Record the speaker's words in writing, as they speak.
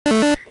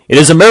It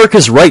is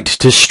America's right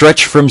to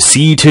stretch from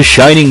sea to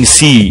shining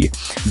sea.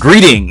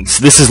 Greetings,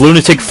 this is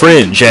Lunatic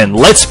Fringe, and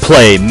let's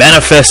play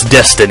Manifest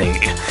Destiny.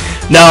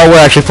 Now we're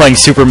actually playing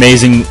Super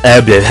Amazing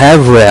Wagon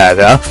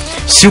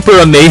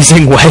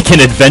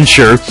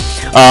Adventure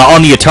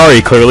on the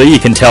Atari, clearly. You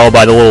can tell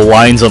by the little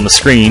lines on the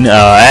screen.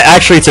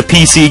 Actually, it's a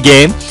PC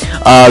game.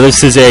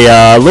 This is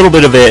a little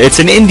bit of it's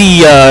an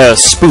indie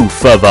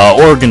spoof of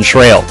Oregon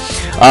Trail.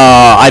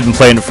 I've been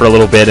playing it for a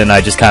little bit, and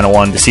I just kind of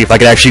wanted to see if I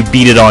could actually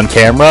beat it on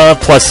camera.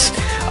 Plus,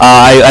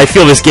 I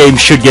feel this game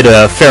should get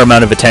a fair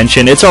amount of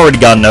attention. It's already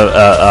gotten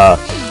a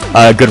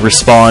good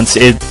response.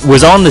 It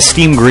was on the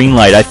Steam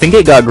Greenlight. I think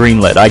it got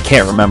greenlit. I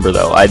can't remember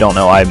though. I don't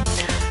know. I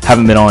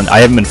haven't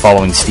been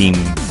following Steam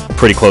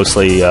pretty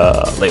closely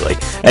lately.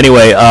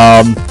 Anyway,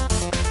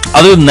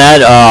 other than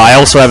that, I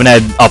also haven't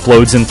had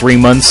uploads in 3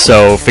 months,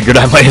 so figured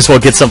I might as well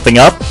get something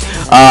up.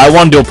 I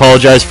wanted to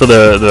apologize for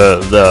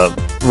the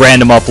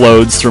random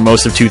uploads through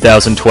most of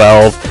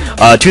 2012.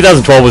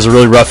 2012 was a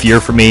really rough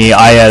year for me.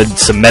 I had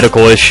some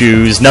medical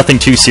issues, nothing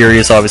too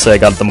serious, obviously I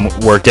got them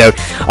worked out.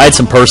 I had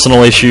some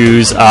personal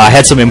issues, I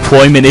had some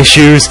employment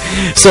issues,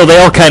 so they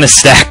all kind of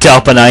stacked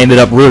up, and I ended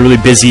up really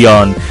busy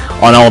on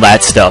all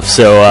that stuff.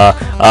 So,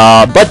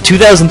 but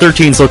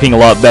 2013 is looking a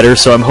lot better,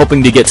 so I'm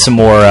hoping to get some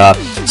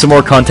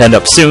more content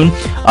up soon.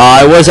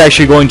 I was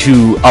actually going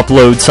to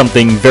upload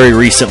something very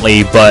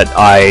recently, but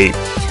I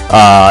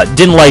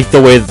didn't like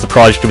the way that the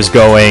project was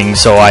going,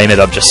 so I ended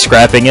up just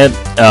scrapping it.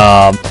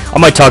 I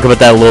might talk about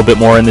that a little bit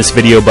more in this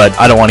video, but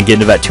I don't want to get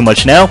into that too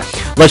much now.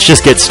 Let's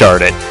just get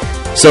started.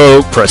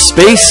 So, press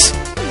space.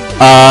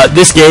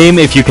 This game,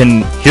 if you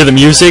can hear the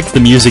music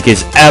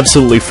is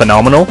absolutely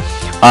phenomenal.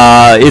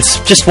 It's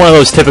just one of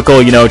those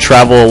typical, you know,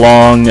 travel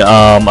along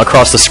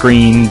across the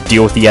screen,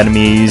 deal with the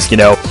enemies, you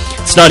know.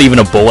 It's not even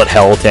a bullet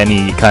hell to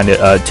any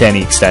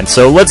extent.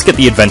 So let's get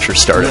the adventure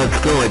started.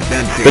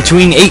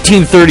 Between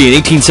 1830 and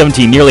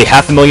 1817, nearly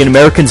 500,000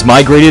 Americans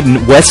migrated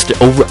west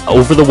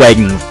over the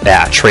Wagon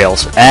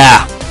trails.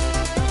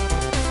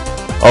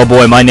 Oh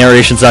boy, my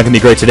narration's not gonna be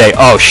great today.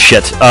 Oh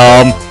shit.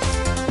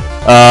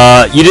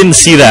 You didn't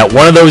see that.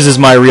 One of those is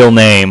my real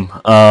name.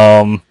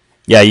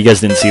 Yeah, you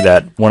guys didn't see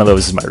that. One of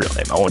those is my real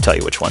name. I won't tell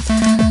you which one.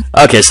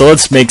 Okay, so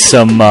let's make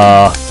some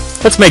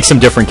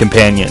different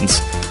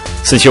companions,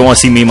 since you want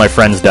to see me and my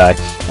friends die.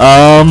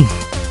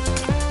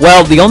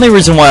 Well, the only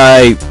reason why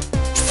I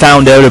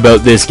found out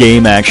about this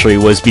game, actually,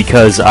 was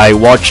because I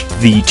watched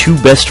the Two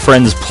Best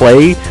Friends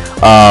Play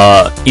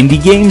Indie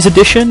Games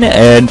Edition,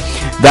 and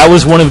that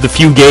was one of the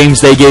few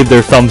games they gave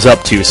their thumbs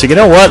up to. So you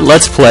know what?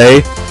 Let's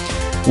play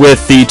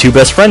with the Two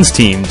Best Friends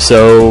team.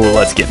 So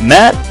let's get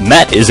Matt.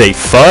 Matt is a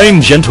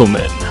fine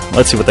gentleman.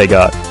 Let's see what they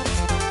got.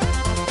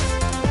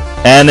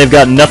 And they've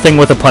got nothing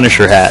with a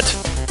Punisher hat.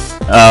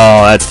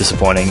 Oh, that's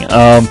disappointing.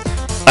 A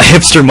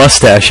hipster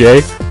mustache,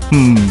 eh?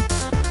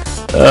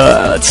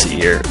 Let's see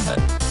here.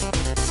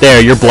 There,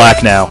 you're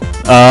black now.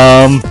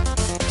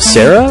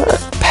 Sarah?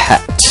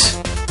 Pat.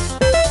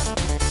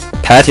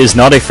 Pat is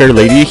not a fair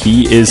lady,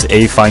 he is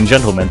a fine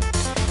gentleman.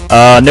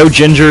 No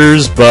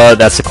gingers, but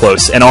that's a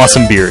close. An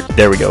awesome beard.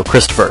 There we go.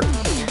 Christopher.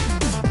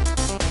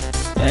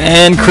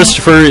 And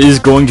Christopher is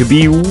going to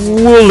be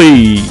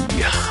Wooly.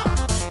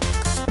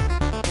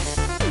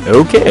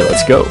 Okay,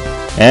 let's go.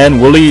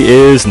 And Wooly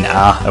is...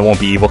 Nah, I won't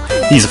be evil.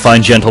 He's a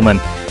fine gentleman.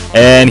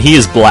 And he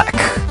is black.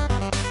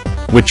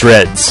 With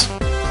dreads.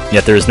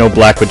 Yet there is no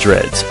black with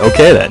dreads.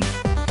 Okay, then.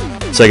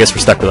 So I guess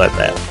we're stuck with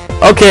that.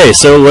 Okay,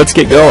 so let's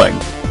get going.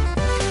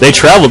 They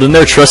traveled in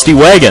their trusty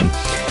wagon.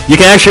 You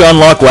can actually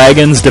unlock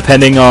wagons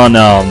depending on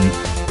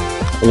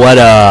what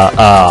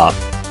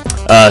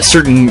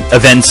certain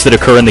events that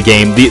occur in the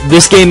game.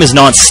 This game is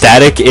not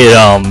static.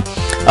 The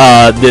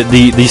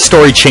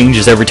story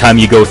changes every time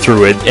you go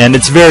through it, and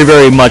it's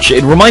very much.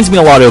 It reminds me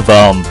a lot of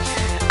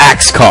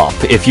Axe Cop.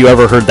 If you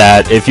ever heard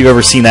that, if you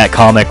ever seen that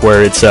comic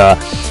where it's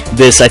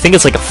this, I think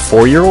it's like a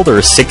 4-year-old or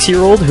a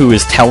 6-year-old who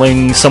is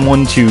telling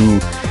someone a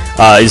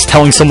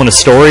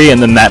story, and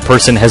then that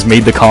person has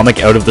made the comic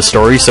out of the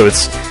story, so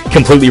it's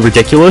completely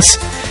ridiculous.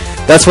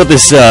 That's what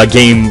this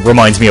game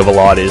reminds me of a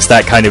lot, is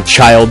that kind of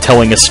child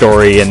telling a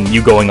story and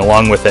you going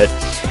along with it.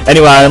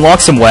 Anyway, I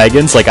unlocked some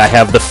wagons, like I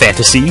have the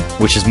Fantasy,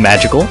 which is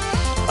magical.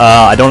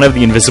 I don't have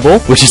the Invisible,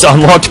 which is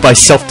unlocked by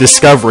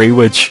self-discovery,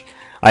 which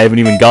I haven't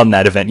even gotten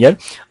that event yet.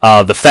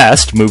 The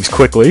Fast moves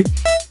quickly.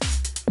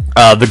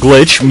 The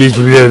Glitch.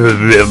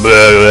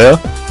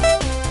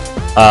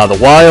 The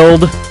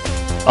Wild.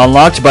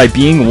 Unlocked by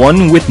being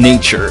one with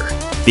nature.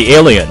 The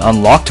Alien,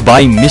 unlocked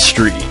by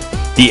mystery.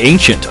 The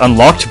Ancient,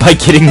 unlocked by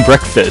getting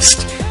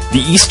breakfast.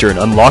 The Eastern,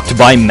 unlocked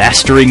by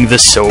mastering the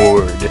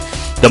sword.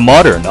 The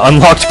Modern,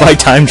 unlocked by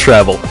time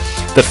travel.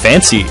 The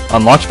Fancy,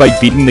 unlocked by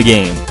beating the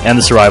game. And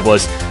the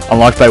Survivalist,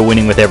 unlocked by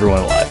winning with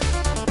everyone alive.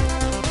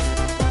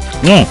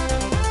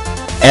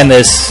 And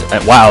this...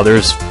 wow,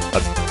 there's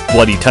a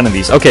bloody ton of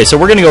these. Okay, so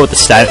we're gonna go with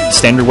the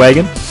standard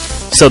wagon.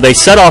 So they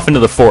set off into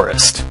the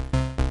forest.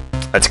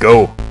 Let's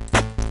go.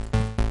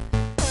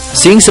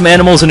 Seeing some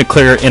animals in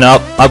an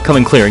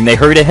upcoming clearing, they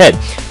hurried ahead.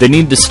 They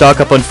needed to stock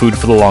up on food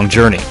for the long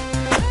journey.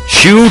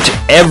 Shoot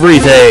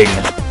everything!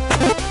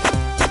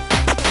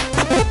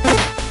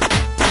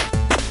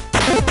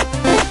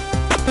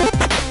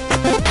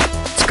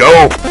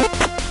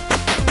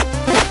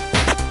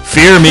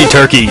 Fear me,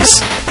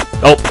 turkeys!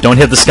 Oh, don't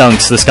hit the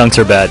skunks. The skunks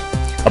are bad.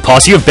 A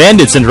posse of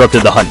bandits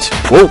interrupted the hunt.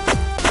 Whoa!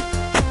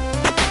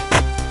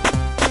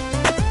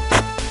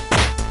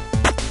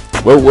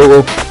 Whoa, whoa,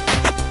 whoa.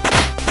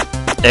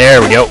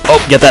 There we go.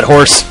 Oh, get that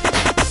horse.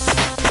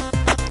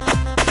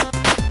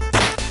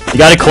 You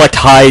gotta collect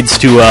hides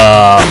to,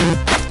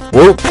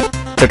 whoop.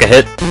 Took a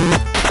hit.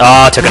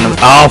 Ah, took another.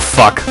 Oh,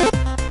 fuck.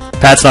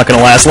 Pat's not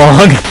gonna last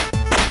long.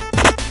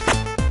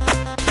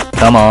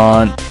 Come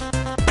on.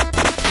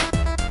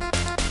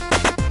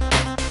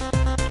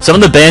 Some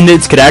of the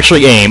bandits could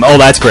actually aim. Oh,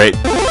 that's great.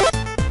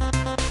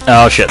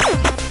 Oh, shit.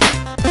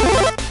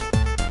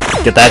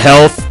 Get that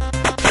health.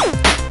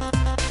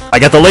 I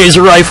got the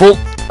laser rifle.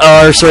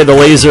 Or, sorry, the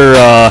laser,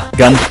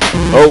 gun.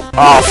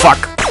 Oh,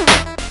 fuck.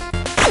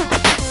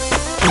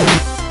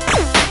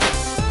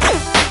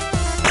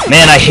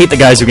 Man, I hate the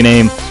guys who can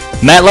aim.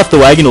 Matt left the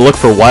wagon to look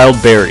for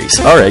wild berries.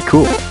 Alright,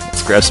 cool.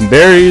 Let's grab some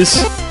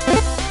berries.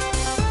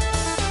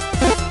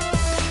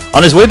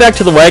 On his way back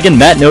to the wagon,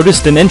 Matt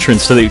noticed an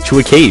entrance to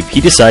a cave.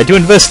 He decided to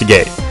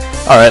investigate.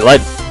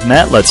 Alright,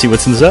 Matt, let's see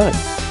what's inside.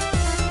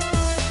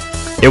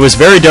 It was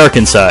very dark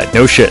inside.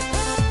 No shit.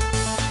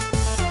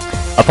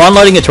 Upon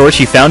lighting a torch,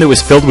 he found it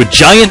was filled with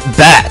giant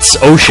bats.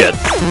 Oh shit.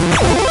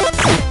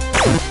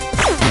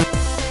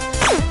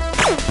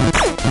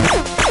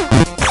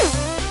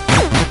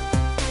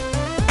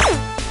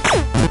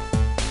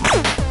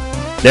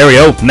 There we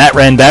go. Matt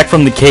ran back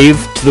from the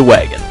cave to the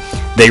wagon.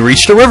 They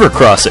reached a river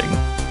crossing.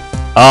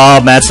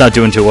 Ah, Matt's not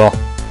doing too well.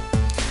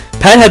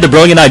 Pat had the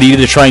brilliant idea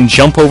to try and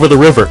jump over the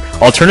river.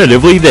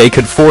 Alternatively, they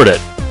could ford it.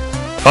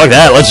 Fuck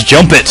that, let's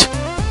jump it!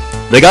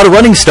 They got a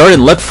running start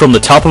and leapt from the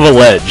top of a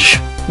ledge.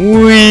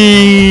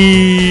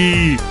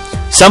 Whee!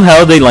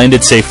 Somehow they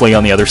landed safely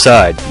on the other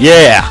side.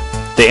 Yeah!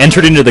 They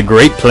entered into the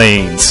Great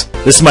Plains.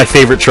 This is my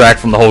favorite track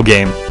from the whole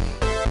game.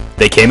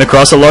 They came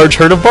across a large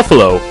herd of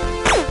buffalo.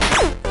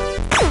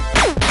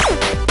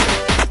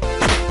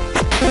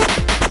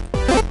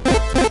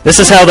 This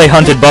is how they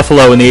hunted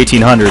buffalo in the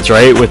 1800s,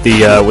 right? With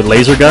the with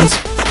laser guns.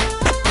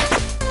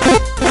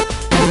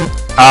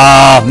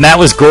 Ah, Matt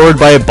was gored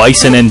by a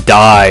bison and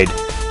died.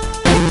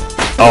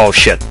 Oh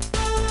shit.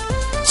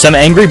 Some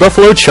angry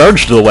buffalo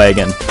charged the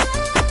wagon.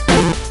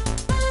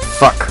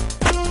 Fuck.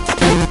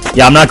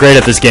 Yeah, I'm not great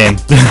at this game.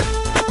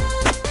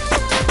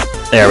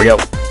 There we go.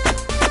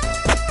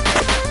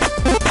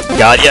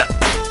 Got ya.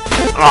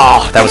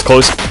 Oh, that was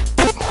close.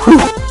 Whew.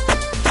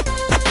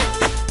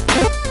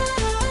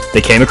 They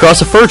came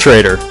across a fur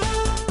trader.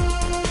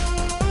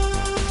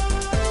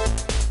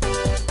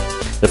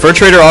 The fur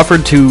trader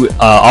offered to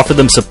offer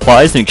them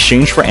supplies in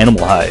exchange for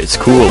animal hides.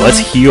 Cool, let's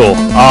heal.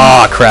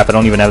 Ah, crap, I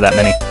don't even have that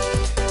many.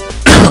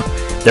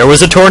 There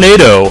was a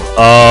tornado.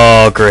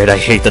 Oh, great, I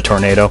hate the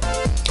tornado.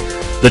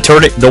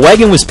 The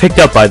wagon was picked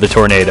up by the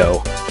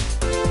tornado.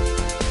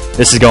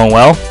 This is going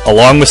well,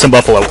 along with some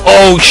buffalo.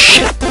 Oh,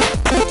 shit!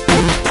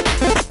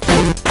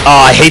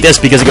 Ah, I hate this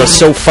because it goes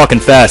so fucking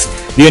fast.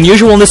 The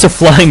unusualness of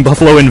flying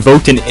buffalo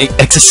invoked an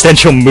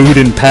existential mood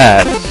in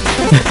Pat.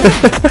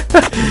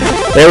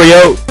 There we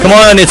go. Come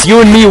on, it's you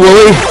and me,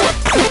 Wooly.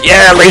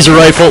 Yeah, laser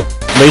rifle.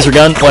 Laser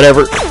gun,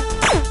 whatever.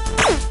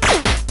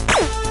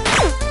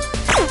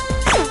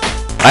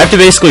 I have to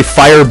basically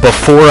fire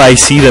before I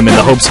see them in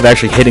the hopes of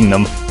actually hitting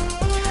them.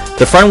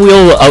 The front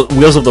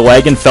wheels of the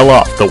wagon fell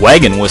off. The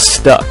wagon was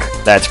stuck.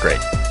 That's great.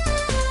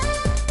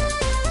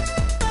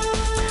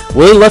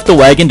 Willie left the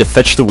wagon to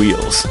fetch the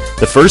wheels.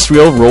 The first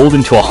wheel rolled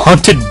into a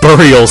haunted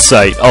burial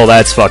site. Oh,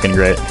 that's fucking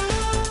great.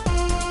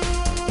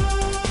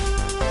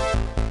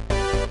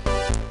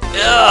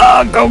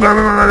 Go, go, go,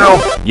 go, go.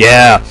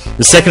 Yeah.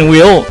 The second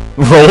wheel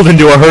rolled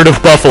into a herd of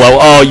buffalo.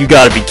 Oh, you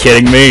gotta be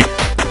kidding me.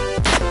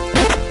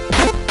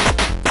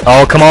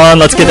 Oh, come on,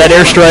 let's get that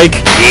airstrike.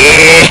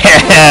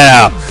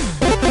 Yeah!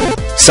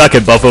 Suck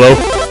it, buffalo.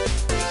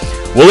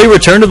 Wooly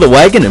returned to the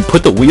wagon and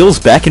put the wheels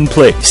back in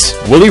place.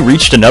 Wooly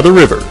reached another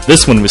river.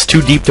 This one was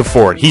too deep to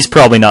ford. He's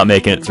probably not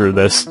making it through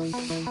this.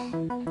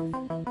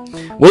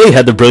 Wooly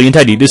had the brilliant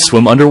idea to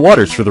swim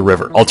underwater through the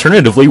river.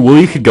 Alternatively,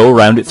 Wooly could go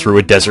around it through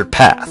a desert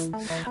path.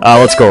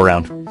 Let's go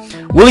around.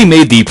 Wooly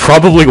made the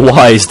probably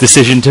wise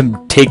decision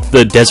to take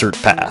the desert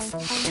path.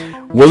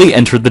 Wooly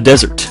entered the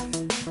desert.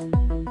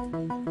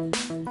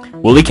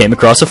 Wooly came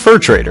across a fur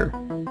trader.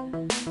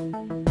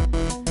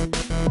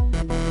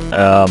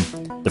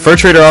 The fur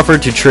trader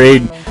offered to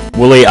trade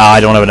Wooly.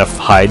 I don't have enough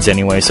hides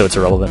anyway, so it's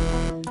irrelevant.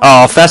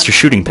 Oh, faster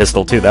shooting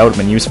pistol too. That would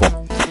have been useful.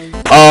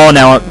 Oh,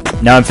 now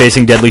I'm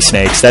facing deadly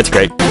snakes. That's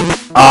great.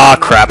 Ah,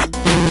 crap.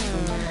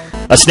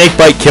 A snake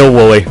bite killed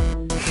Wooly.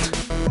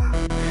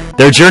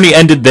 Their journey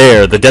ended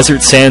there. The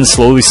desert sand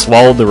slowly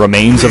swallowed the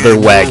remains of their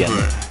wagon.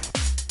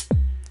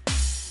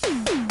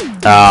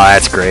 Ah,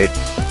 that's great.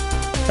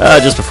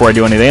 Just before I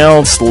do anything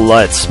else,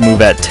 let's move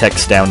that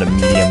text down to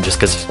medium, just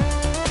because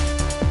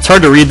it's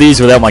hard to read these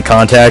without my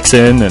contacts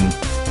in, and...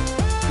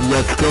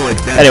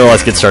 Anyway,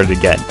 let's get started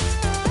again.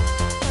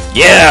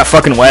 Yeah,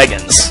 fucking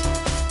wagons!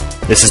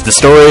 This is the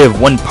story of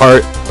one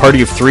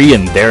party of three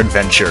and their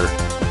adventure.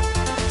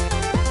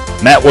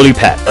 Matt, Wooly,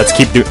 Pat. Let's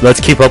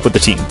keep up with the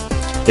team.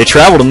 They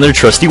traveled in their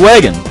trusty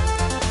wagon.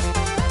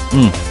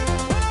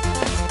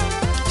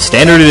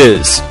 Standard it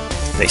is.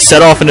 They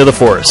set off into the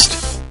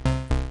forest.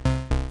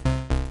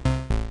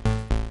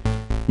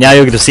 Now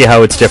you'll get to see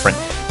how it's different.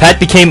 Pat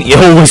became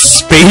ill with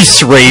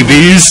space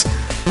rabies.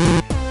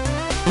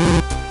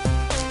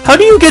 How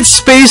do you get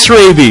space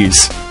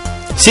rabies?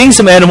 Seeing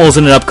some animals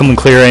in an upcoming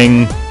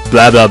clearing,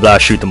 blah blah blah,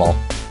 shoot them all.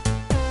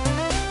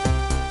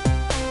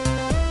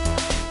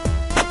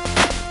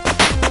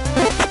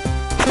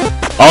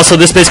 Also,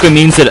 this basically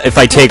means that if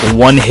I take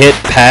one hit,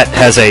 Pat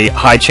has a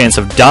high chance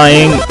of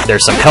dying.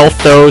 There's some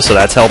health though, so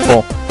that's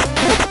helpful.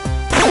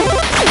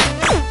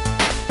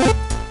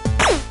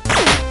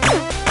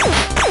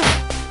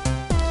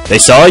 They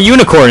saw a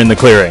unicorn in the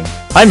clearing.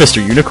 Hi,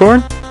 Mr.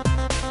 Unicorn.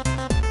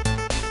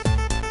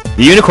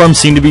 The unicorn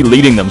seemed to be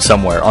leading them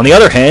somewhere. On the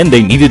other hand,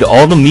 they needed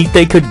all the meat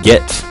they could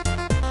get.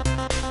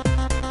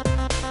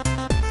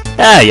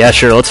 Ah, yeah,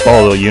 sure, let's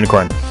follow the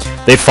unicorn.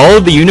 They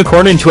followed the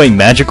unicorn into a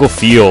magical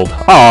field.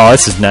 Aw,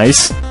 this is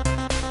nice.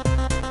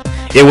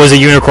 It was a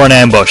unicorn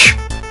ambush.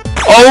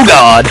 Oh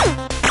god!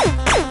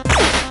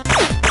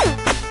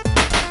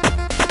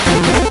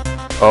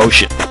 Oh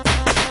shit.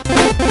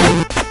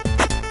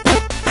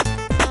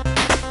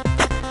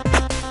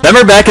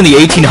 Remember back in the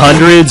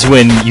 1800s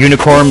when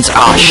unicorns...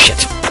 Ah,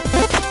 shit.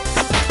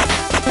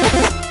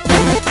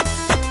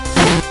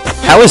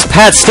 How is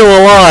Pat still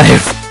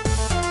alive?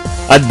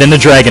 Then the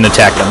dragon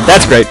attacked him.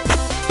 That's great.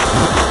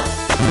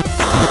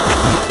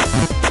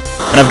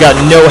 And I've got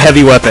no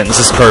heavy weapons. This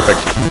is perfect.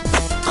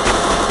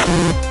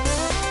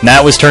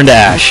 Matt was turned to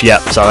ash.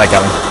 Yep, saw that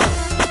coming.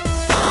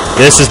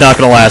 This is not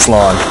going to last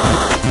long.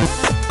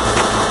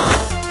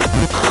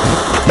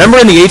 Remember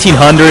in the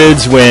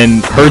 1800s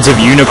when herds of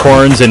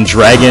unicorns and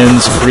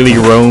dragons freely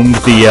roamed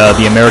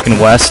the American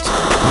West?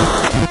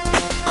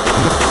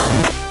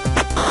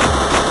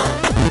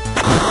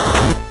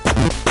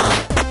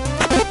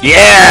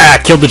 Yeah!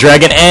 Killed the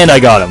dragon and I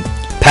got him.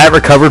 Pat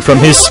recovered from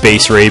his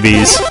space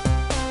rabies.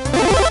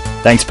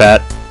 Thanks,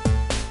 Pat.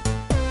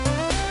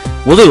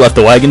 Willie left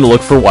the wagon to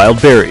look for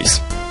wild berries.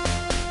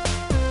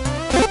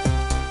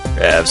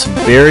 Grab some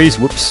berries.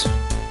 Whoops.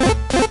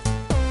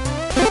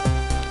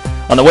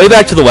 On the way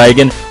back to the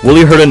wagon,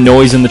 Willie heard a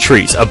noise in the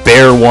trees. A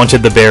bear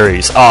wanted the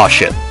berries. Aw,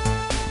 shit.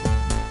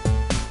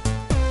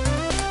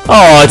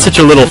 Oh, it's such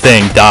a little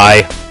thing.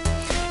 Die.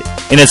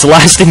 In its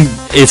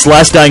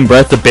last dying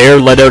breath, the bear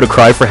let out a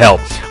cry for help.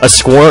 A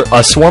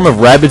swarm of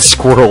rabid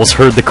squirrels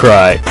heard the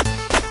cry.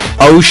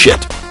 Oh,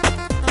 shit.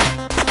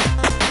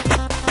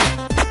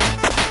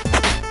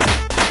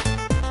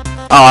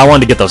 Oh, I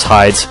wanted to get those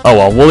hides. Oh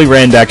well, Wooly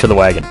ran back to the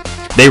wagon.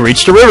 They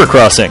reached a river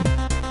crossing.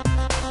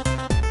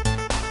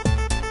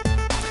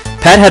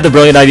 Pat had the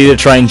brilliant idea to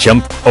try and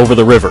jump over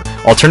the river.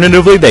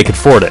 Alternatively, they could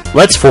ford it.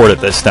 Let's ford it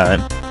this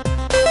time.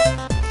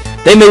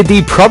 They made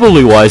the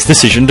probably wise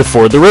decision to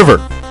ford the river.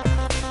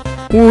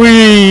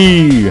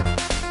 Whee!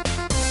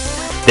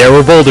 There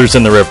were boulders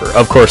in the river.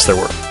 Of course there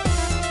were.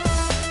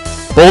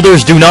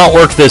 Boulders do not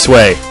work this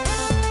way.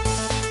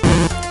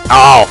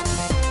 Ow!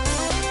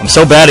 I'm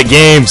so bad at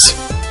games.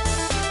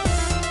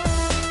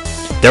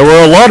 There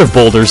were a lot of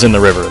boulders in the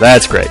river.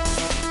 That's great.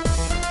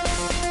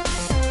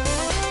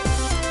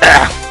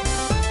 Ah.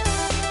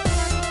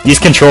 These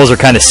controls are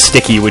kind of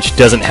sticky, which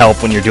doesn't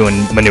help when you're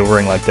doing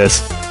maneuvering like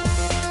this.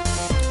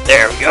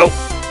 There we go.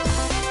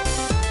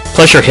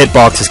 Plus your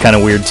hitbox is kind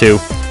of weird too.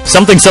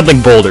 Something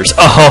boulders.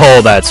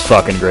 Oh, that's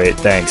fucking great.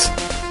 Thanks.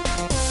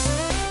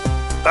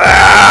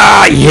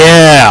 Ah,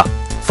 yeah!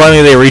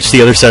 Finally they reached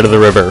the other side of the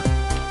river.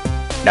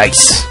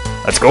 Nice.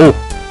 Let's go.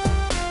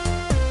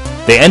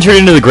 They entered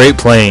into the Great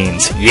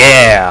Plains.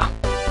 Yeah!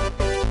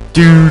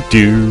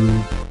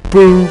 Doo-doo.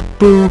 Boo,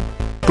 boo,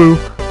 boo.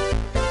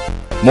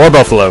 More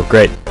buffalo.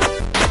 Great.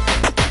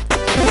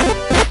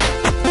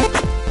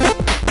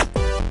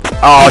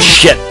 Oh,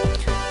 shit!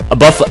 A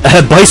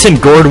bison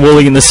gored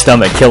Wooly in the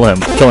stomach,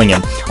 killing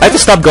him. I have to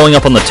stop going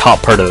up on the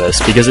top part of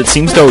this, because it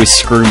seems to always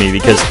screw me,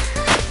 because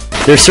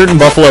there's certain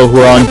buffalo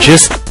who are on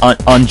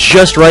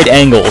just right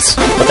angles.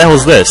 What the hell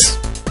is this?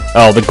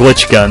 Oh, the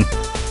glitch gun.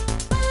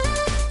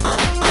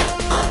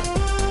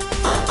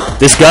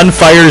 This gun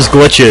fires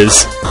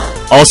glitches.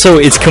 Also,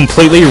 it's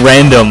completely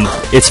random.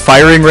 Its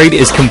firing rate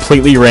is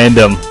completely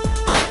random.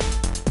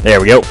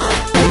 There we go.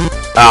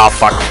 Ah,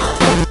 fuck.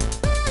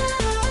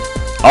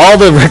 All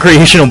the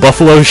recreational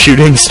buffalo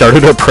shooting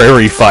started a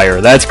prairie fire.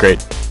 That's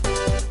great.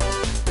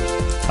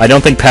 I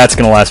don't think Pat's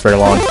gonna last very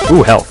long.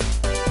 Ooh, health.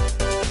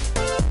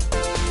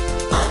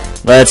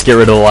 Let's get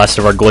rid of the last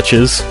of our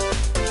glitches.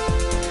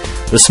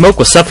 The smoke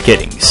was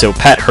suffocating, so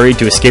Pat hurried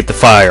to escape the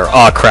fire.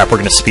 Aw, crap, we're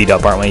gonna speed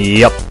up, aren't we?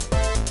 Yep.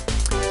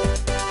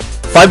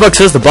 $5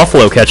 says the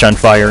buffalo catch on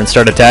fire and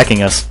start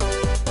attacking us.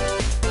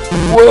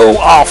 Whoa!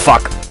 Oh,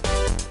 fuck.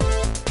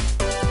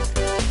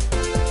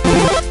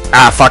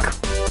 Ah, fuck.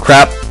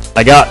 Crap.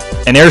 I got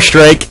an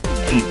airstrike.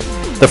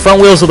 The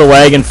front wheels of the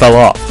wagon fell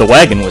off. The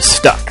wagon was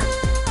stuck.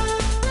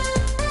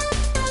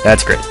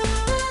 That's great.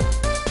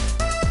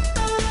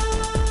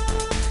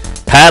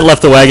 Pat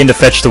left the wagon to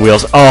fetch the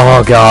wheels.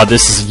 Oh god,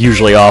 this is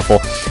usually awful.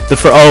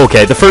 Oh,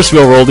 okay. The first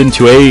wheel rolled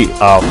into a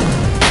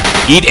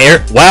eat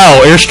air.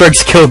 Wow,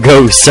 airstrikes kill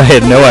ghosts. I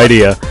had no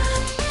idea.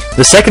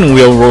 The second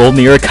wheel rolled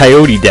near a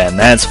coyote den.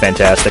 That's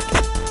fantastic.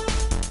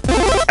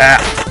 Ah.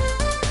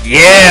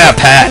 Yeah,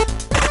 Pat.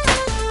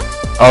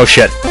 Oh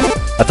shit.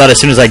 I thought as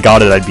soon as I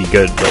got it I'd be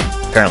good, but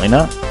apparently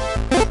not.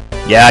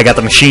 Yeah, I got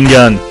the machine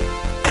gun.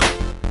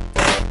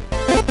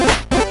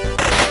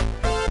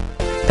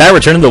 Pat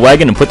returned to the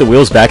wagon and put the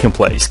wheels back in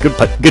place.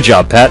 Good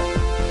job, Pat.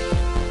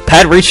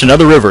 Pat reached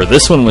another river.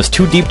 This one was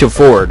too deep to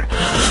ford.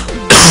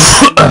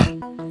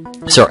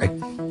 Sorry.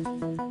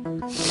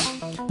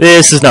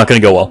 This is not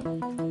going to go well.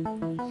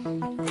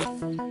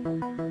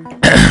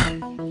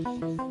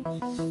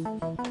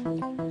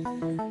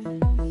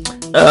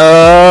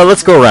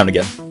 Let's go around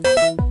again.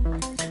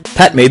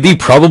 Pat made the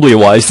probably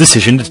wise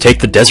decision to take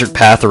the desert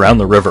path around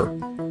the river.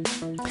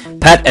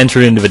 Pat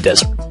entered into the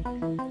desert.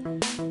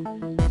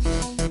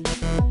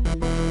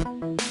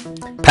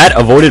 Pat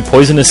avoided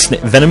poisonous,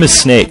 venomous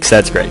snakes.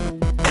 That's great.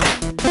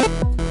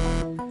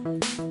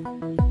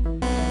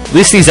 At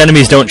least these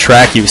enemies don't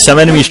track you. Some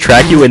enemies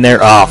track you and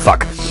they're... Ah,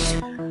 fuck.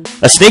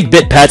 A snake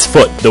bit Pat's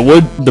foot. The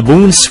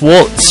wound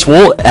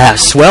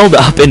swelled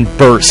up and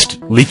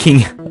burst,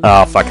 leaking...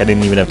 Ah, fuck, I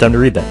didn't even have time to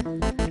read that.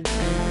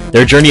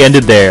 Their journey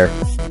ended there.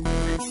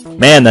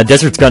 Man, that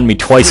desert's gotten me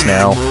twice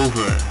now.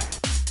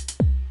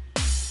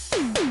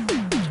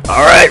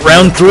 Alright,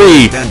 round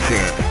 3.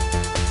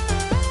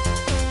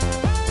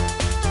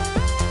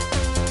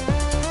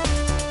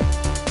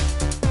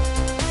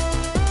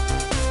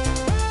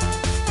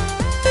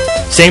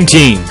 Same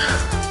team.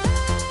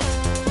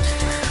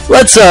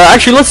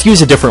 Let's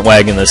use a different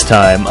wagon this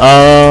time.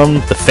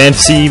 The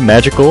fantasy,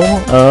 magical,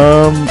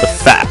 the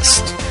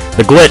fast.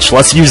 The glitch,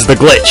 let's use the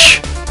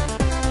glitch.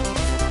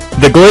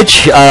 The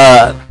glitch,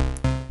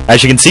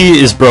 as you can see,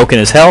 is broken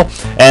as hell,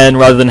 and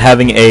rather than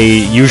having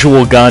a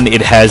usual gun,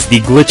 it has the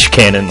glitch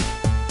cannon.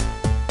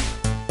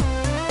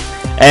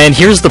 And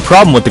here's the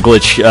problem with the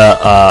glitch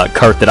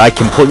cart that I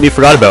completely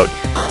forgot about.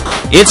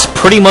 It's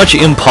pretty much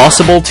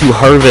impossible to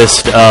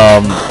harvest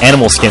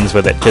animal skins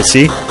with it, because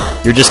see,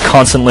 you're just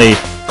constantly...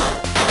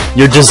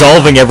 You're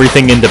dissolving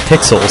everything into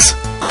pixels.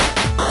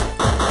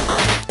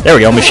 There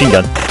we go, machine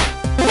gun.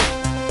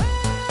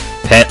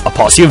 A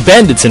posse of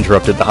bandits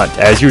interrupted the hunt,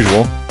 as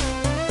usual.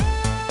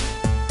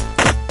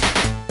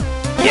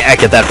 Yeah,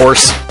 get that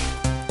horse.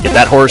 Get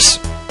that horse.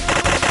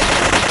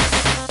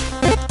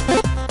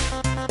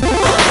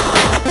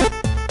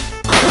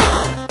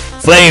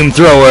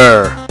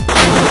 Flamethrower!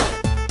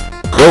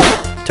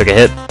 Whoa, took a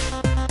hit.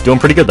 Doing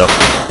pretty good, though.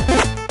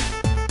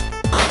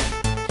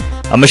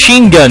 A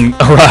machine gun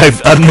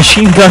arrived. A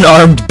machine gun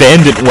armed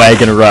bandit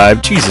wagon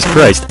arrived. Jesus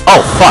Christ.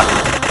 Oh, fuck.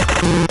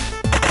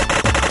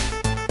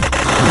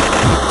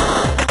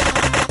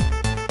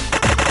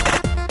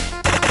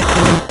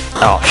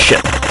 Oh,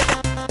 shit.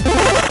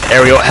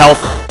 There we go,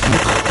 health.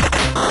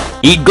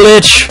 Eat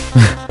glitch!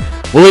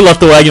 Willie left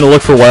the wagon to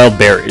look for wild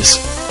berries.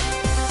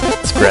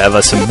 Let's grab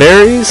us some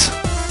berries.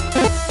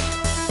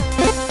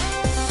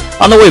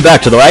 On the way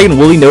back to the wagon,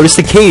 Willie noticed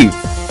a cave.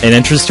 An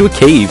entrance to a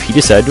cave. He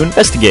decided to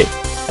investigate,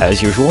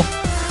 as usual.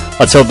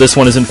 Let's hope this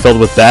one isn't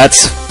filled with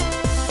bats.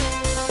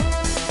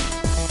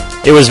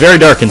 It was very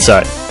dark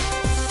inside.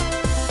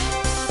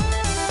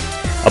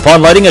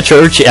 Upon lighting a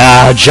torch,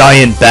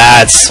 giant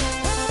bats.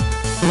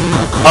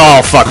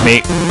 Oh, fuck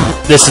me.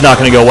 This is not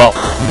gonna go well.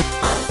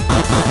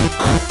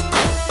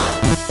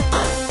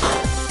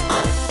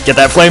 Get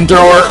that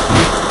flamethrower.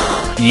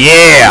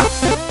 Yeah!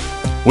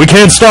 We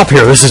can't stop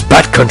here. This is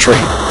bat country.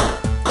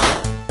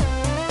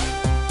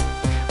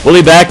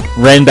 Willie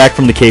ran back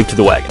from the cave to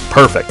the wagon.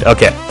 Perfect.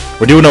 Okay.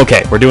 We're doing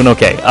okay. We're doing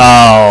okay.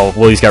 Oh,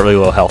 Willie's got really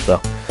low health,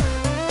 though.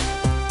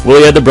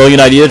 Willie had the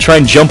brilliant idea to try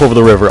and jump over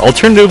the river.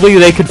 Alternatively,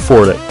 they could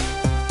ford it.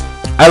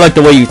 I like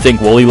the way you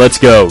think, Willie. Let's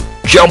go.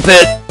 Jump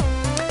it!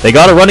 They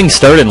got a running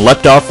start and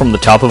leapt off from the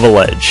top of a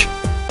ledge.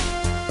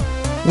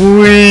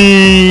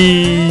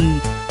 Whee!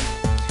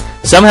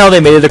 Somehow they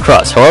made it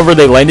across. However,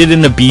 they landed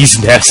in a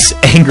bee's nest,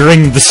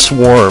 angering the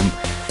swarm.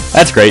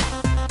 That's great.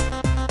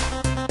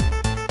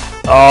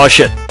 Oh,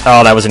 shit.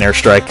 Oh, that was an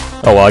airstrike.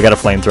 Oh, well, I got a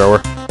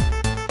flamethrower.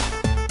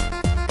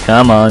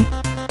 Come on.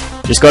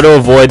 Just got to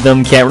avoid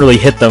them. Can't really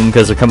hit them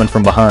because they're coming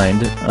from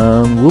behind.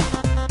 Whoop.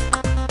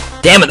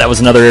 Damn it, that was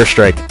another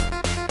airstrike.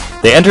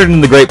 They entered into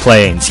the Great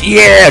Plains.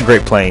 Yeah,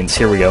 Great Plains.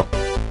 Here we go.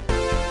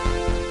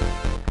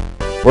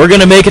 We're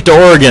gonna make it to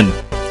Oregon.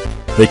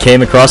 They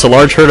came across a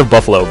large herd of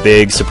buffalo.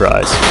 Big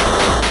surprise.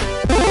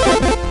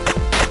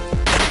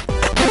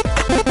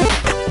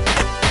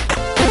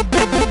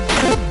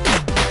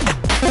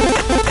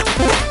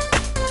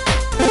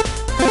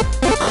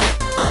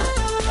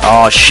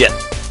 Oh shit.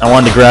 I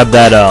wanted to grab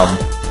that,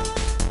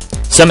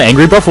 some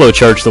angry buffalo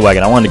charged the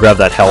wagon. I wanted to grab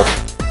that health.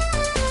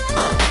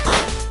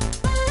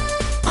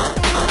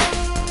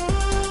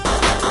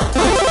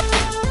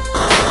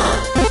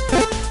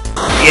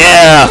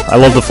 Yeah! I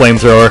love the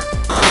flamethrower.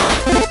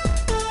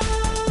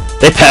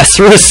 They passed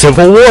through a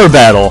Civil War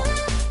battle.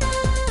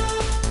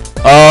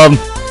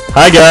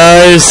 Hi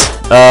guys.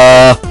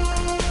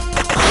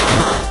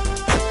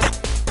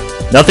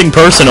 Nothing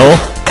personal.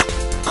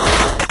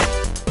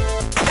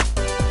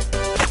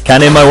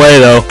 Kinda in my way,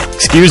 though.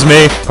 Excuse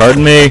me.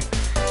 Pardon me.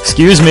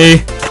 Excuse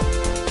me.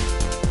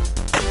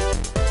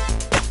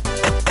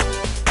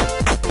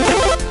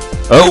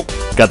 Oh,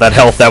 got that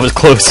health. That was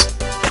close.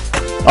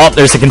 Oh,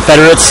 there's the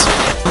Confederates.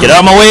 Get out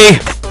of my way.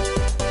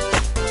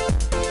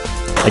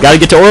 I gotta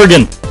get to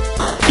Oregon.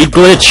 Eat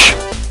glitch.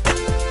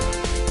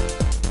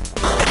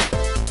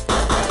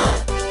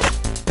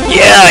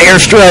 Yeah,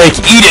 airstrike.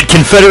 Eat it,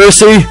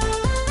 Confederacy.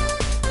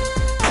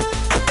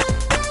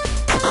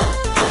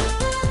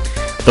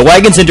 The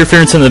Wagon's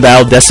interference in the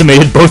battle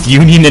decimated both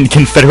Union and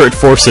Confederate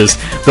forces.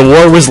 The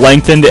war was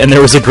lengthened, and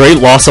there was a great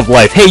loss of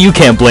life. Hey, you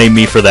can't blame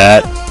me for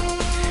that.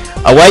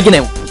 A wagon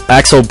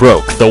axle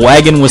broke. The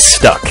wagon was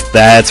stuck.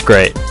 That's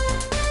great.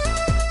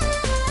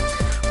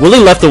 Willie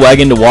left the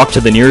wagon to walk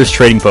to the nearest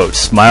trading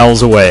post,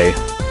 miles away.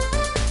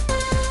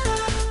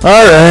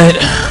 Alright.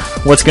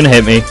 What's gonna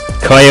hit me?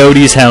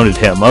 Coyotes hounded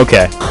him.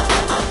 Okay.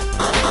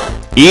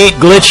 Eat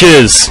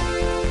glitches!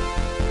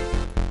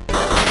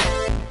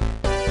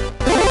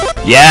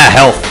 Yeah,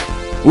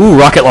 health. Ooh,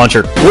 rocket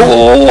launcher.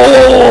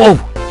 Whoa!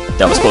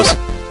 That was close.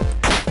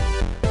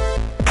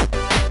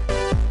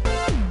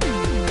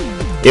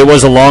 It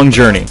was a long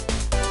journey.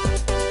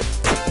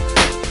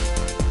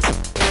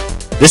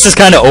 This is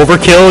kind of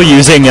overkill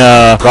using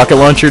rocket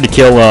launcher to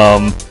kill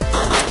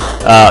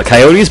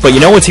coyotes, but you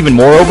know what's even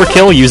more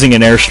overkill? Using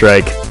an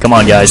airstrike. Come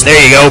on, guys. There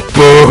you go.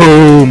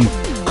 Boom!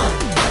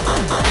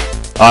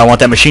 Oh, I want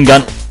that machine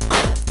gun.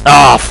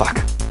 Ah,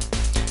 fuck.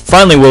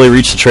 Finally, Willie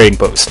reached the trading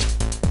post.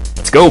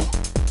 Let's go.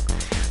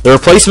 The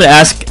replacement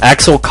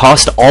axle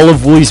cost all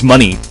of Willie's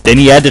money. Then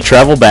he had to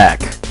travel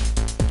back.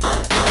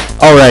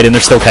 Alright, and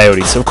they're still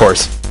coyotes, of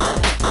course.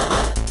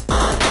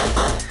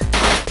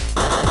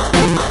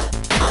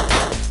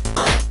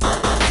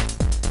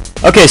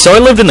 Okay, so I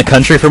lived in the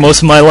country for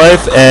most of my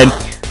life, and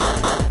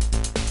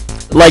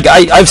like,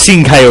 I've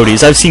seen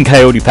coyotes. I've seen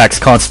coyote packs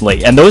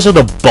constantly, and those are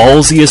the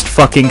ballsiest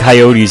fucking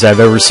coyotes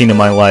I've ever seen in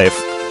my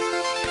life.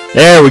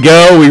 There we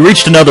go. We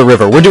reached another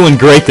river. We're doing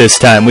great this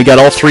time. We got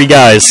all three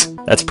guys.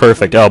 That's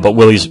perfect. Oh, but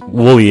Willie is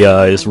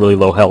really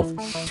low health.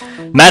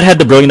 Matt had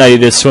the brilliant idea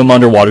to swim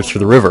underwater through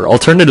the river.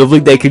 Alternatively,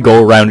 they could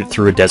go around it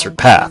through a desert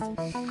path.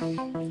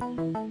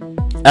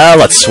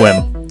 Let's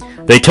swim.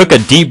 They took a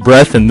deep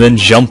breath and then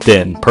jumped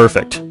in.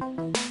 Perfect.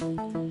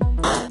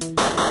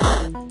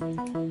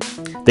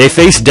 They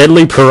faced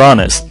deadly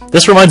piranhas.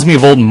 This reminds me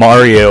of old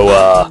Mario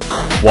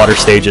water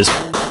stages.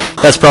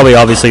 That's probably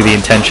obviously the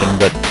intention,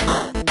 but...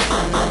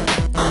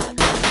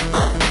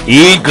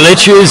 Eat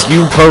glitches,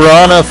 you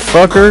piranha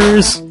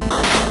fuckers!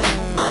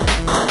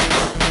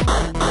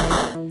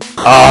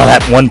 Oh,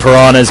 that one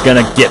piranha is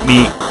gonna get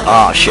me.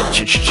 Oh, shit.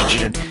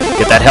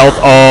 Get that health.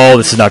 Oh,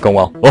 this is not going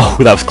well. Oh,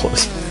 that was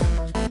close.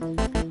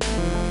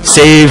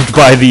 Saved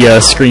by the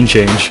screen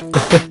change.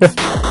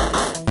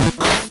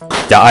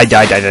 Die.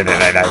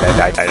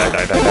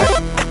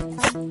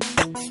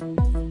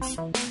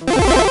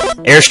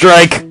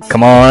 Airstrike.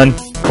 Come on.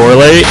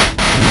 Correlate.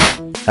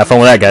 Have fun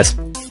with that, guys.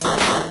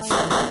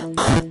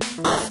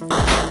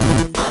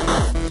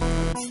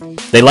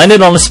 They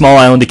landed on a small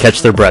island to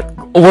catch their breath.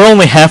 We're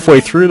only halfway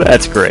through?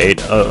 That's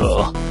great.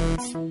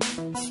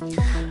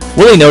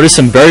 Willie noticed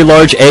some very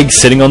large eggs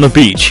sitting on the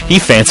beach. He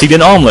fancied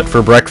an omelet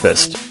for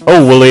breakfast.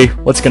 Oh, Willie,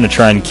 what's gonna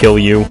try and kill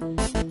you?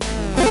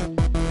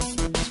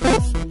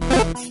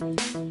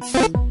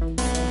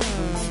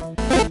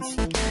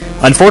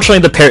 Unfortunately,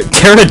 the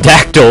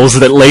pterodactyls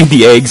that laid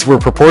the eggs were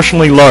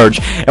proportionally large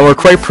and were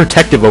quite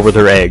protective over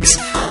their eggs.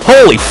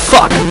 Holy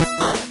fuck!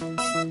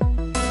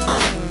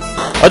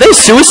 Are they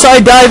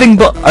suicide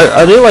diving?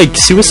 Are they like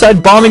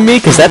suicide bombing me?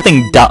 Because that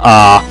thing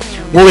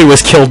Wooly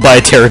was killed by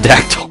a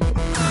pterodactyl.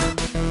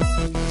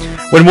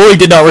 When Wooly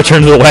did not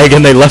return to the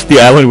wagon, they left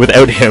the island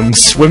without him,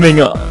 swimming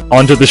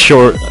onto the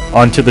shore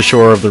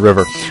of the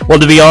river. Well,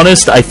 to be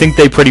honest, I think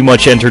they pretty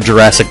much entered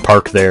Jurassic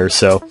Park there.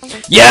 So,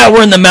 yeah,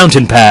 we're in the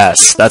mountain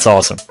pass. That's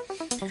awesome.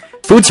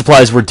 Food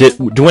supplies were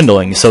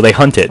dwindling, so they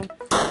hunted.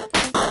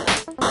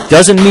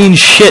 Doesn't mean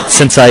shit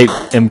since I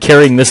am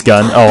carrying this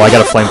gun. Oh, I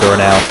got a flamethrower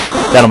now.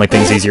 That'll make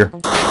things easier.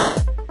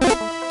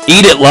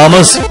 Eat it,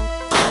 llamas!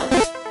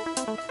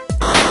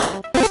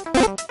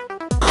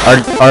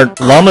 Are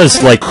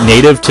llamas, like,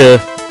 native to...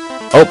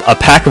 Oh, a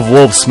pack of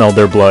wolves smelled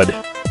their blood.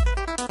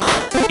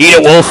 Eat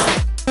it, wolf!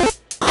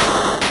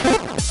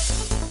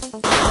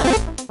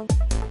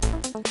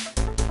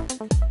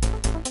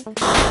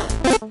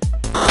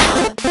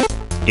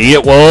 Eat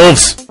it,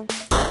 wolves!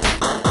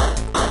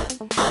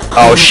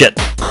 Oh, shit.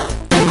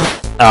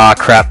 Ah,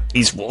 crap.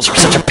 These wolves are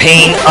such a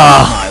pain.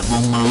 Ah.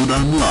 Survival mode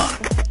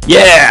unlocked.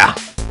 Yeah!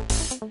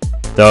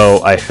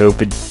 Though, I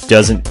hope it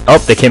doesn't... Oh,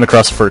 they came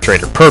across a fur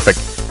trader. Perfect.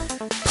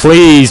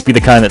 Please be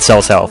the kind that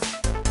sells health.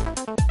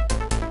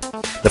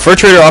 The fur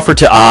trader offered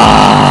to...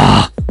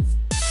 Ah!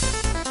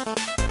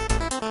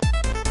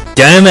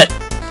 Damn it!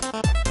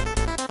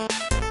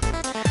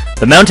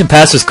 The mountain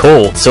pass is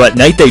cold, so at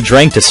night they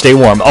drank to stay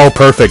warm. Oh,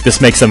 perfect.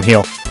 This makes them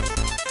heal.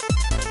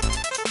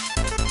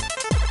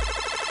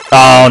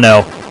 Oh,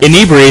 no.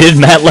 Inebriated,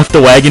 Matt left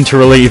the wagon to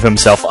relieve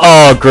himself.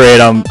 Oh,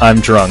 great, I'm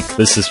drunk.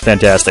 This is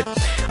fantastic.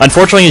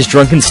 Unfortunately, his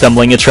drunken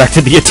stumbling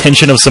attracted the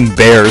attention of some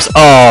bears.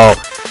 Oh,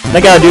 I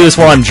gotta do this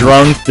while I'm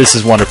drunk? This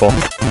is wonderful.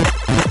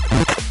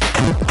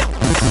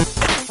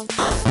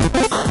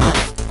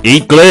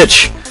 Eat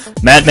glitch!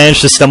 Matt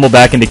managed to stumble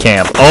back into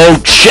camp.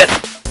 Oh, shit!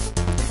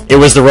 It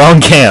was the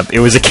wrong camp. It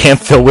was a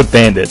camp filled with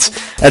bandits.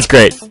 That's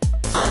great.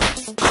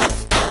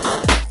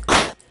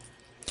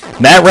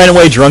 Matt ran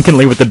away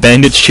drunkenly with the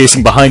bandits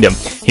chasing behind him.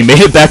 He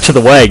made it back to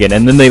the wagon,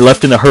 and then they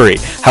left in a hurry.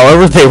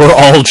 However, they were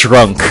all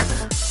drunk.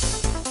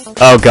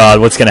 Oh god,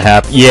 what's gonna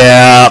happen?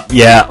 Yeah,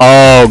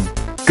 oh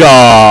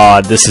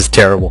god, this is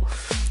terrible.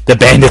 The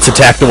bandits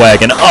attacked the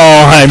wagon.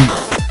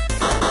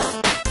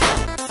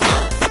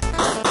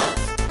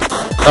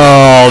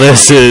 Oh,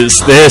 this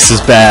is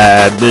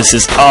bad. This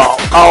is, oh.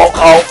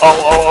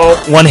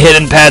 One hit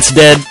and Pat's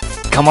dead.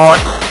 Come on.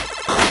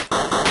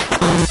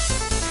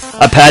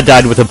 Pat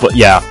died with a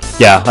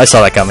yeah, I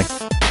saw that coming.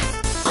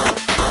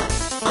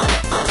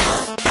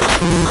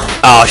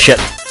 Oh, shit.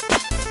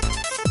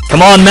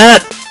 Come on,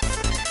 Matt!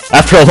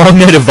 After a long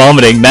night of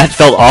vomiting, Matt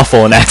felt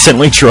awful and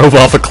accidentally drove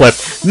off a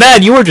cliff.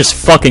 Matt, you were just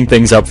fucking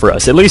things up for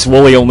us. At least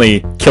Wooly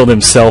only killed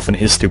himself in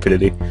his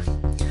stupidity.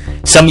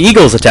 Some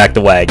eagles attacked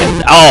the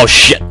wagon. Oh,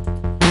 shit.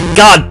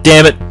 God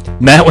damn it.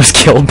 Matt was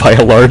killed by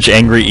a large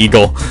angry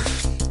eagle.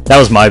 That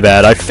was my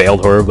bad. I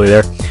failed horribly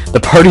there. The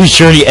party's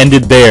journey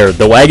ended there.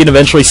 The wagon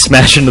eventually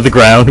smashed into the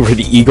ground where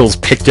the eagles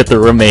picked at the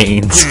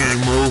remains.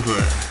 Game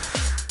over.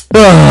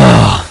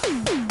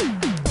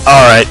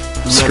 Alright,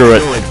 screw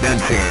it.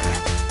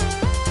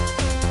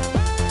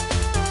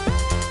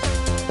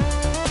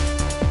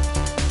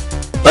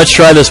 Let's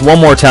try this one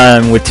more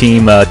time with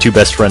Team Two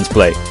Best Friends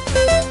Play.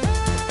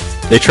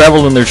 They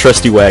traveled in their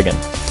trusty wagon.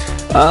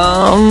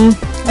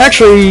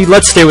 Actually,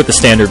 let's stay with the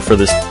standard for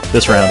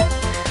this round.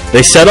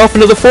 They set off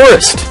into the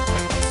forest.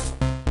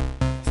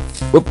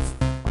 Whoop.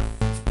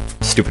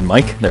 Stupid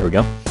mic. There we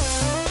go.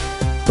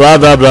 Blah,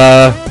 blah,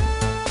 blah.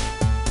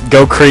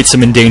 Go create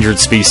some endangered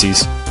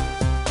species.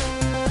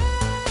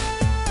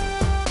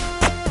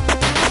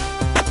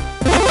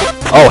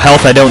 Oh,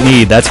 health I don't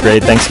need. That's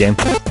great. Thanks, game.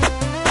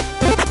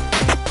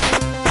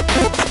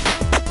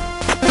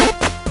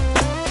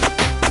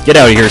 Get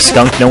out of here,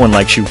 skunk. No one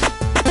likes you.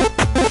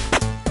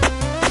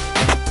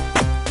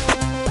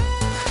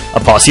 A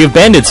posse of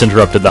bandits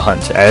interrupted the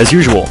hunt, as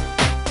usual.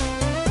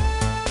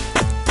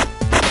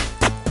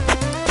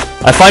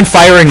 I find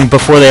firing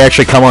before they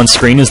actually come on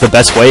screen is the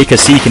best way,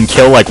 because see, you can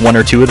kill like one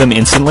or two of them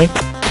instantly.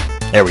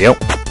 There we go.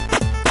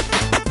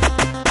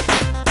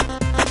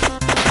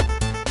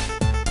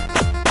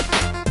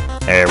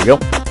 There we go.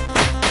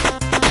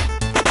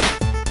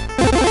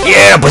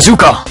 Yeah,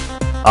 bazooka!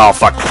 Oh,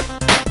 fuck.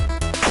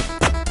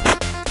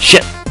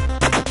 Shit.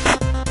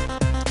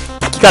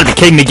 You gotta be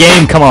kidding the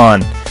game, come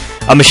on.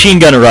 A machine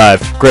gun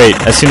arrived. Great.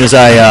 As soon as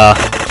I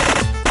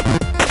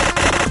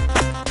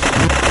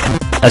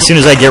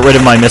get rid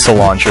of my missile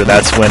launcher,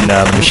 that's when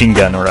the machine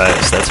gun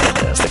arrives. That's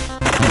fantastic.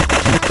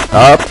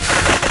 Up,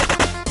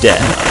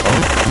 down,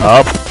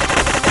 up,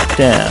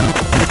 down,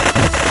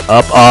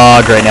 up.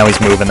 Ah, great. Now he's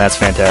moving. That's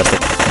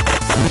fantastic.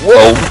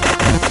 Whoa,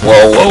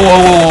 whoa, whoa,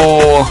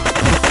 whoa, whoa.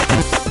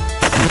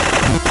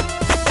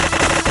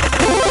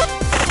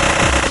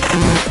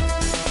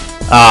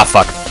 Ah,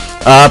 fuck.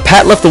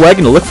 Pat left the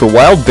wagon to look for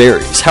wild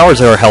berries. How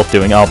is our health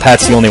doing? Oh,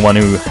 Pat's the only one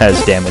who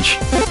has damage.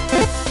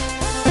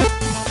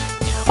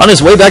 On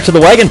his way back to the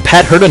wagon,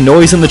 Pat heard a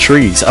noise in the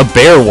trees. A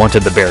bear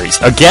wanted the berries.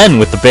 Again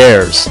with the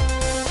bears.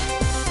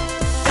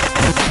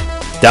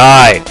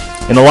 Die.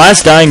 In the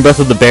last dying breath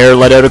of the bear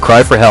let out a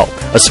cry for help.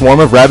 A swarm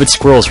of rabid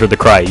squirrels heard the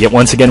cry. Yet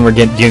once again we're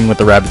dealing with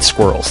the rabid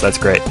squirrels. That's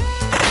great.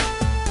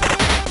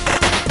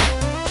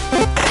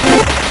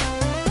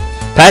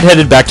 Pat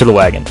headed back to the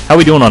wagon. How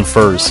we doing on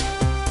furs?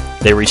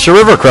 They reached a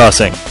river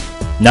crossing.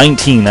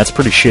 19, that's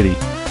pretty shitty.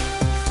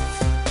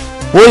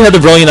 Wooly had the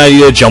brilliant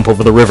idea to jump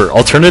over the river.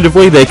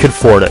 Alternatively, they could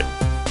ford it.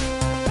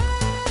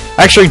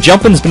 Actually,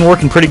 jumping's been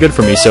working pretty good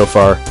for me so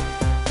far.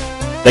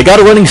 They got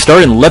a running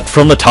start and leapt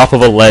from the top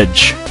of a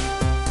ledge.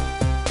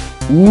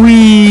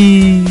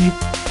 Whee!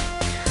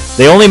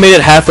 They only made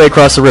it halfway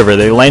across the river.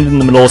 They landed in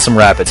the middle of some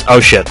rapids. Oh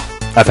shit,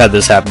 I've had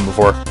this happen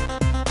before.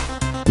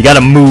 You gotta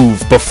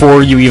move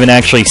before you even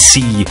actually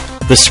see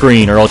the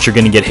screen, or else you're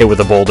gonna get hit with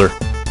a boulder.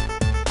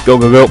 Go,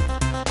 go, go.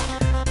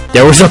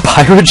 There was a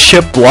pirate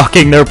ship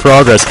blocking their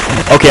progress.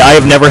 Okay, I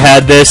have never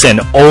had this, and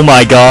oh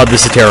my god,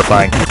 this is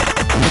terrifying.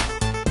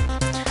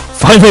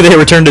 Finally, they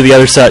returned to the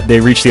other side.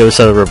 They reached the other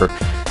side of the river.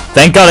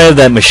 Thank god I had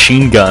that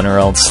machine gun, or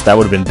else that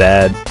would have been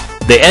bad.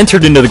 They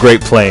entered into the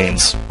Great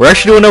Plains. We're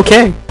actually doing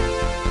okay.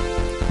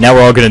 Now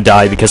we're all gonna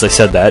die because I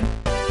said that.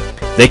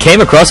 They came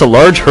across a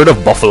large herd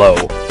of buffalo.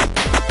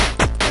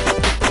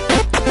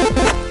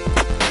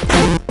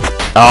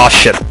 Oh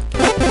shit.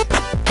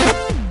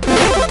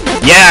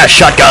 Yeah,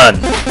 shotgun!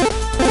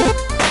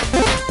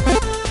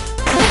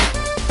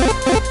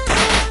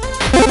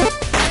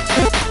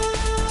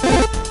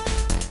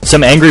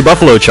 Some angry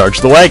buffalo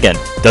charged the wagon.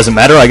 Doesn't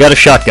matter, I got a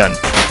shotgun.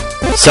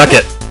 Suck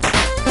it.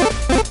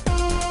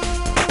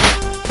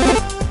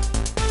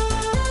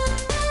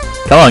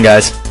 Come on,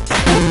 guys.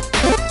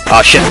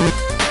 Oh, shit.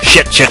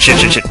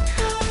 Shit.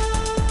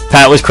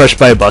 Pat was crushed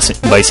by a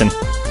bison.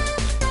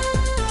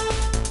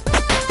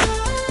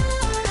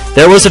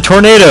 There was a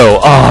tornado!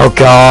 Oh,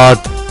 God.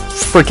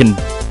 Freaking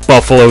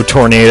buffalo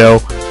tornado.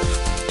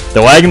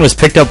 The wagon was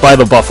picked up by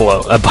the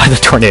by the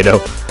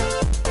tornado.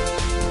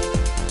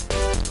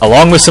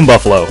 Along with some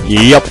buffalo.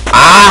 Yep.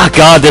 Ah,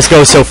 God, this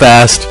goes so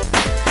fast.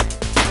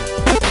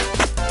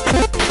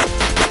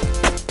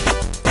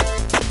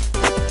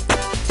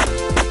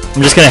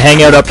 I'm just gonna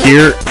hang out up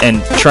here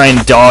and try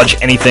and dodge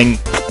anything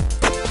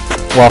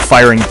while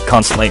firing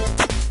constantly.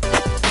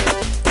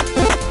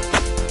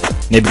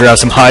 Maybe grab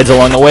some hides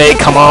along the way.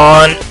 Come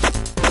on!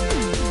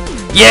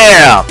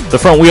 Yeah! The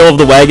front wheel of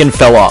the wagon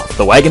fell off.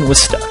 The wagon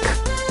was stuck.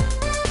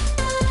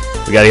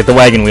 We gotta get the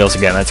wagon wheels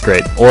again. That's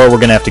great. Or we're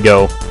gonna have to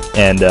go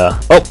and,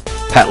 oh!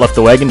 Pat left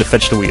the wagon to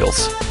fetch the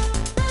wheels.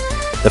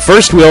 The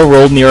first wheel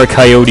rolled near a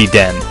coyote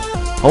den.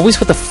 Always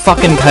with the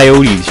fucking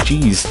coyotes.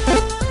 Jeez.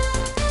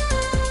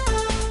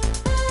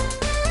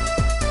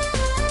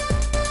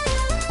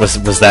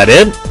 Was that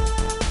it?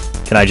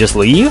 Can I just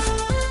leave?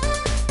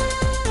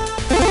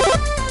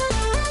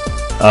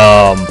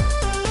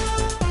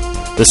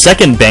 The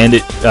second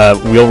bandit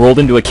wheel rolled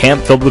into a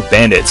camp filled with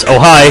bandits. Oh,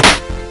 hi!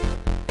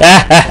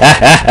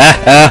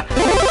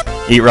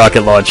 Eat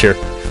rocket launcher.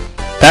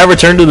 Matt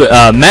returned to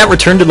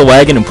the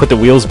wagon and put the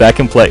wheels back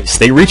in place.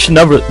 They reached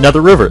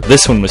another river.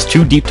 This one was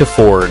too deep to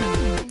ford.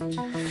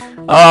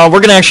 We're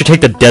gonna actually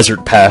take the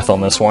desert path on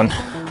this one.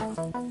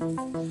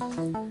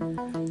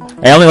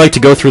 I only like to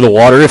go through the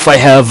water if I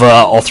have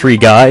all three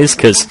guys,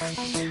 because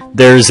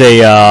there's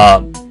a...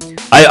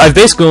 I've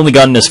basically only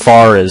gotten as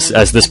far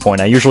as this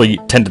point. I usually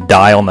tend to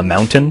die on the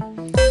mountain.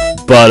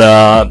 But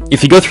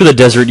if you go through the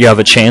desert, you have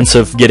a chance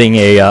of getting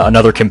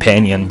another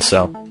companion,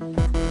 so...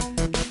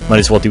 might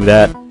as well do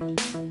that.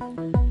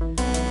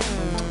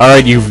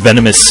 Alright, you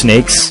venomous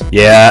snakes.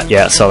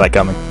 Yeah, saw that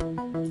coming.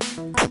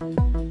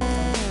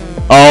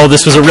 Oh,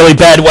 this was a really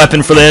bad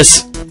weapon for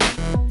this!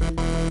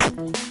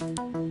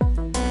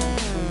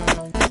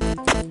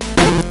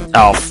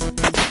 Oh.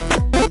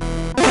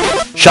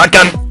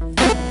 Shotgun!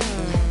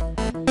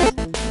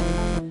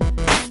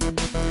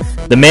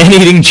 The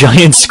man-eating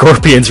giant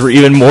scorpions were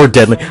even more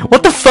deadly.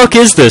 What the fuck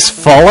is this?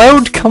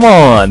 Fallout? Come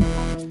on!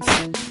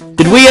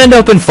 Did we end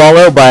up in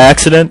Fallout by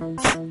accident?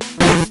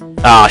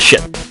 Ah,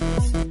 shit.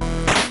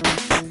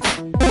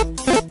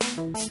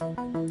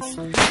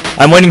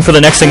 I'm waiting for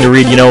the next thing to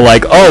read, you know,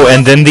 like, oh,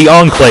 and then the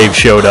Enclave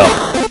showed up.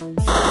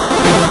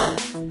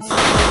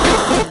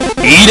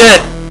 Eat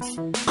it!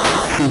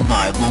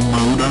 Survival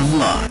mode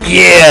unlocked.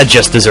 Yeah,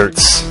 just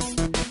desserts.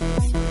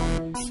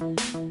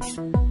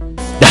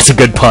 That's a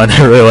good pun,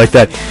 I really like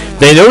that.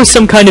 They noticed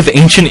some kind of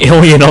ancient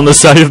alien on the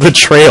side of the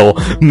trail.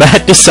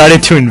 Matt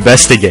decided to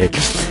investigate.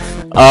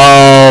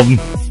 I'm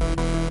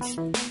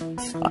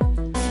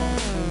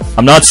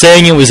not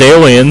saying it was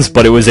aliens,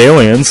 but it was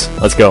aliens.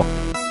 Let's go.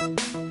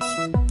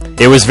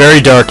 It was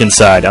very dark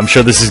inside. I'm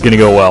sure this is gonna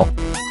go well.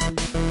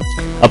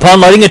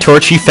 Upon lighting a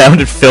torch, he found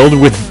it filled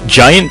with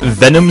giant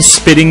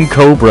venom-spitting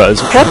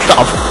cobras. What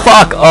the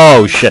fuck?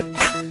 Oh, shit.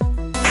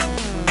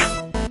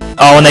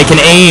 Oh, and they can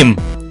aim!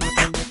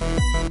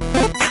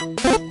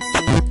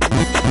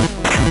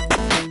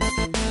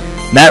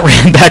 Matt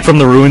ran back from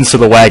the ruins to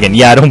the wagon.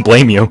 Yeah, I don't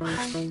blame you.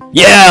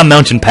 Yeah,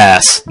 mountain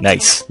pass.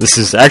 Nice. This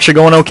is actually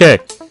going okay.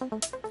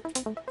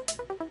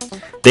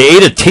 They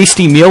ate a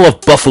tasty meal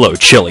of buffalo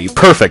chili.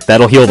 Perfect,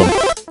 that'll heal them.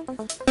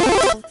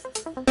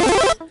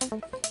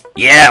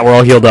 Yeah, we're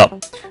all healed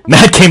up.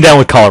 Matt came down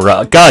with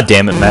cholera. God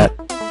damn it, Matt.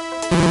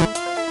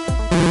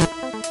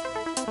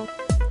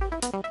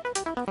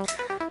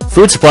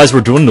 Food supplies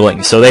were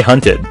dwindling, so they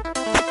hunted.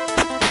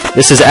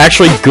 This is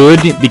actually good,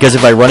 because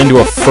if I run into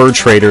a fur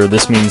trader,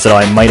 this means that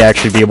I might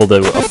actually be able to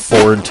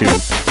afford to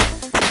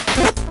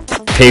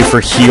pay for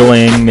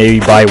healing, maybe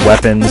buy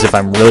weapons if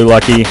I'm really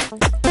lucky.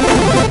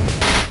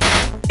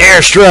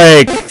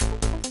 Airstrike!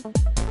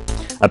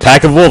 A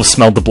pack of wolves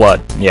smelled the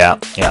blood. Yeah.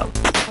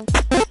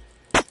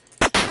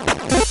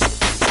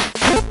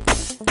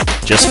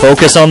 Just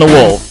focus on the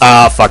wolf.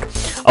 Ah, fuck.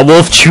 A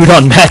wolf chewed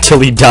on Matt till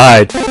he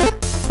died.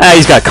 Ah,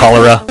 he's got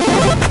cholera.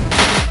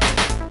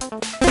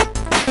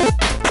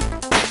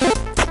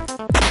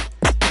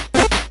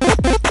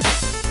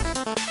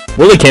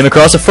 Wooly came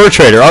across a fur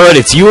trader. Alright,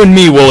 it's you and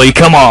me, Wooly.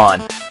 Come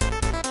on!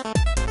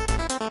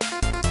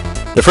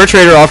 The fur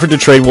trader offered to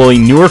trade Wooly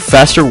newer,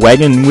 faster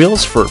wagon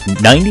wheels for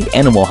 90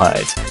 animal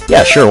hides.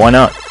 Yeah, sure, why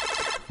not?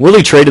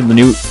 Wooly traded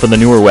for the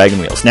newer wagon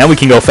wheels. Now we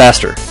can go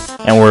faster,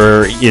 and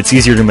it's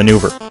easier to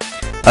maneuver.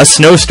 A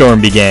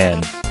snowstorm began.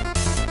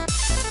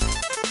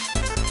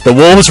 The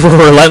wolves were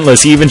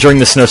relentless even during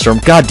the snowstorm.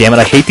 God damn it,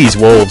 I hate these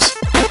wolves.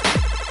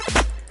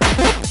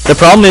 The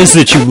problem is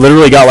that you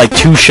literally got like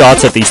 2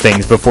 shots at these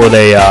things before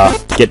they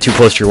get too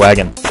close to your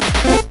wagon.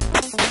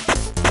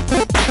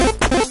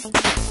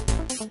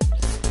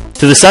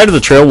 To the side of the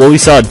trail, Wooly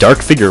saw a dark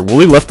figure.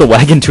 Wooly left the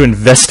wagon to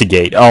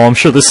investigate. Oh, I'm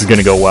sure this is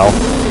gonna go well.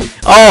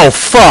 Oh,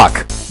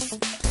 fuck!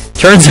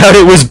 Turns out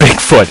it was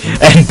Bigfoot,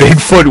 and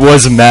Bigfoot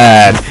was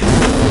mad.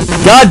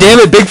 God damn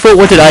it, Bigfoot,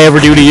 what did I ever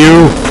do to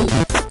you?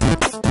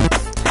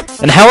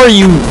 And how are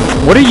you...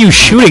 What are you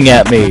shooting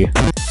at me?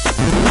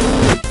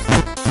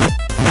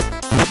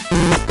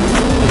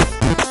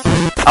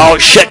 Oh,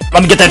 shit!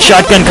 Let me get that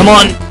shotgun, come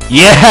on!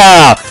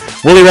 Yeah!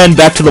 Wooly ran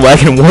back to the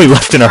wagon and Wooly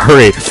left in a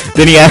hurry.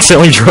 Then he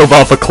accidentally drove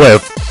off a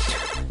cliff.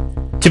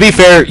 To be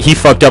fair, he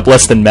fucked up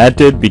less than Matt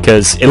did,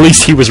 because at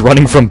least he was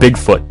running from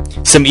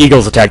Bigfoot. Some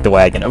eagles attacked the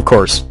wagon, of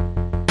course.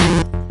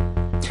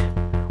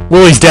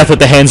 Wooly's death at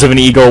the hands of an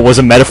eagle was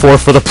a metaphor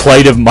for the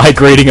plight of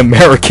migrating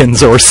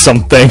Americans or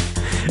something.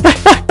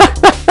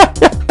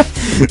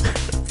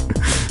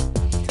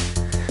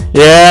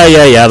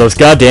 Yeah, those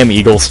goddamn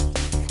eagles.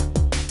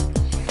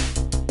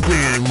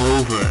 Game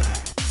over.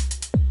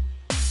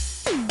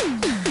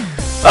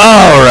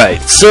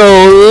 Alright,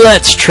 so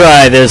let's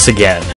try this again.